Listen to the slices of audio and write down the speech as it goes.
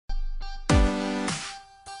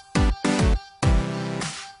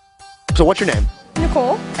So what's your name?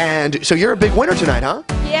 Nicole. And so you're a big winner tonight, huh?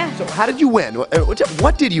 Yeah. So how did you win?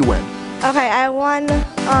 What did you win? Okay, I won.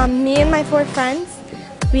 Me and my 4 friends,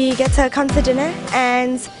 we get to come to dinner,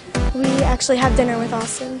 and we actually have dinner with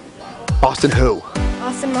Austin. Austin who?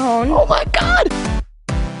 Austin Mahone. Oh my God!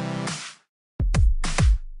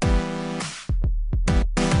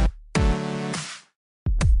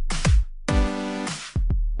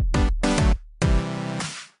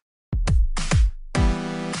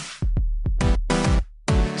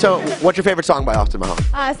 So, what's your favorite song by Austin Mahone?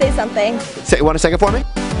 Say something. You want to sing it for me?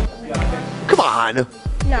 Come on.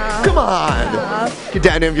 No. Come on. No. Did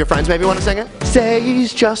any of your friends maybe want to sing it? Say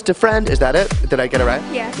he's just a friend. Is that it? Did I get it right?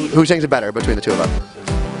 Yeah. Who sings it better between the two of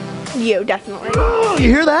us? You, definitely. Oh, you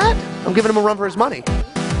hear that? I'm giving him a run for his money.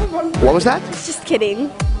 What was that? Just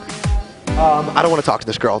kidding. I don't want to talk to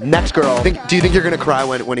this girl. Next girl. Do you think you're going to cry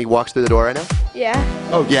when he walks through the door right now? Yeah.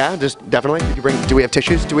 Oh, yeah? Just definitely? Do we have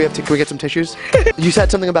tissues? Can we get some tissues? You said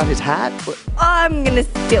something about his hat? I'm gonna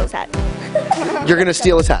steal his hat. You're going to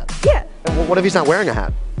steal his hat? Yeah. Well, what if he's not wearing a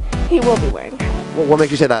hat? He will be wearing a hat. Well, what makes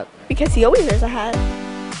you say that? Because he always wears a hat.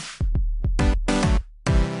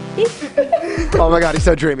 Oh my God, he's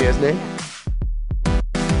so dreamy, isn't he?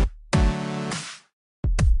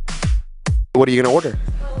 What are you going to order?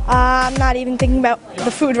 I'm not even thinking about the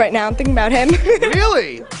food right now. I'm thinking about him.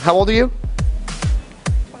 Really? How old are you?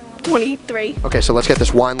 23. Okay, so let's get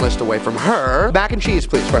this wine list away from her. Mac and cheese,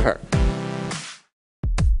 please, for her.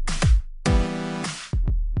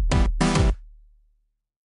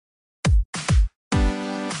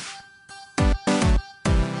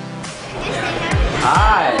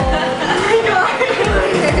 Hi.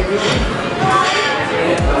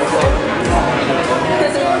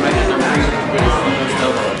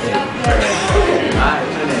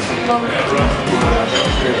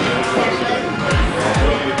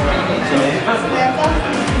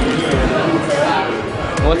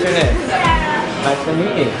 What's your name? Nice to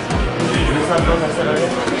meet you.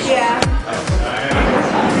 Yeah.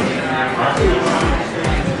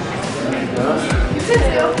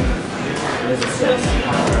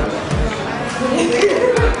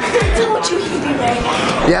 Told you he'd be wearing a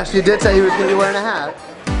hat. Yes, you did say he was going to be wearing a hat.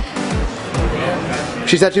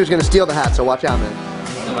 She said she was going to steal the hat, so watch out, man.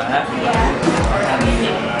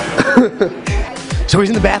 So he's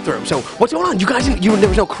in the bathroom. So what's going on? You guys, there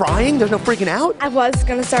was no crying? There's no freaking out? I was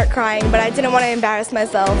gonna start crying, but I didn't want to embarrass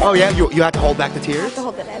myself. Oh yeah, you had to hold back the I tears? have to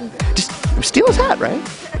hold it in. Just steal his hat, right?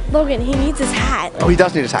 Logan, he needs his hat. Oh, he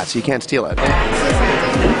does need his hat, so you can't steal it.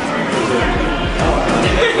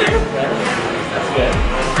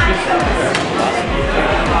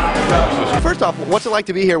 First off, what's it like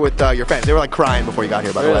to be here with your fans? They were like crying before you got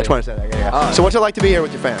here, by the way. I just want to say that. Yeah. So what's it like to be here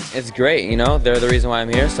with your fans? It's great, you know. They're the reason why I'm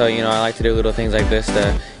here. So, you know, I like to do little things like this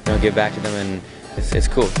to, you know, give back to them, and it's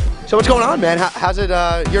cool. So what's going on, man? How's it?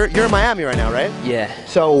 You're in Miami right now, right? Yeah.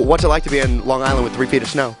 So what's it like to be in Long Island with 3 feet of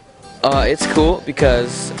snow? It's cool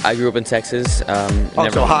because I grew up in Texas.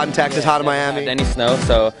 So hot in Texas, hot in Miami. Any snow,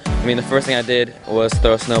 so I mean the first thing I did was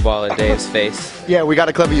throw a snowball at Dave's face. Yeah, we got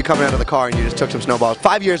a clip of you coming out of the car and you just took some snowballs.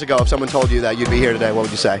 5 years ago, if someone told you that you'd be here today, what would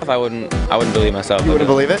you say? I wouldn't believe myself. You wouldn't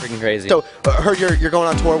believe it? Freaking crazy. So, heard you're going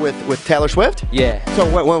on tour with Taylor Swift? Yeah. So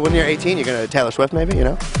when you're 18, you're gonna Taylor Swift maybe, you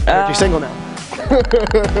know? Or you're single now?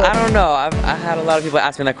 I don't know. I had a lot of people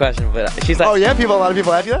ask me that question, but she's like. Oh yeah, a lot of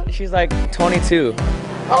people ask you that? She's like 22.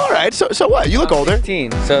 All right. So what? You look older.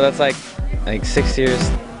 15. So that's like 6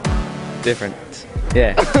 years different.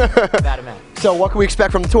 Yeah. Bad amount. So what can we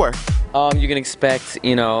expect from the tour? You can expect,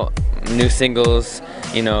 you know, new singles,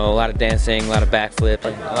 you know, a lot of dancing, a lot of backflip, A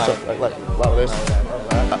lot of this.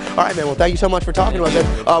 All right, man. Well, thank you so much for talking to us.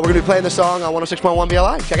 We're gonna be playing the song on 106.1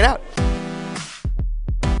 BLI. Check it out.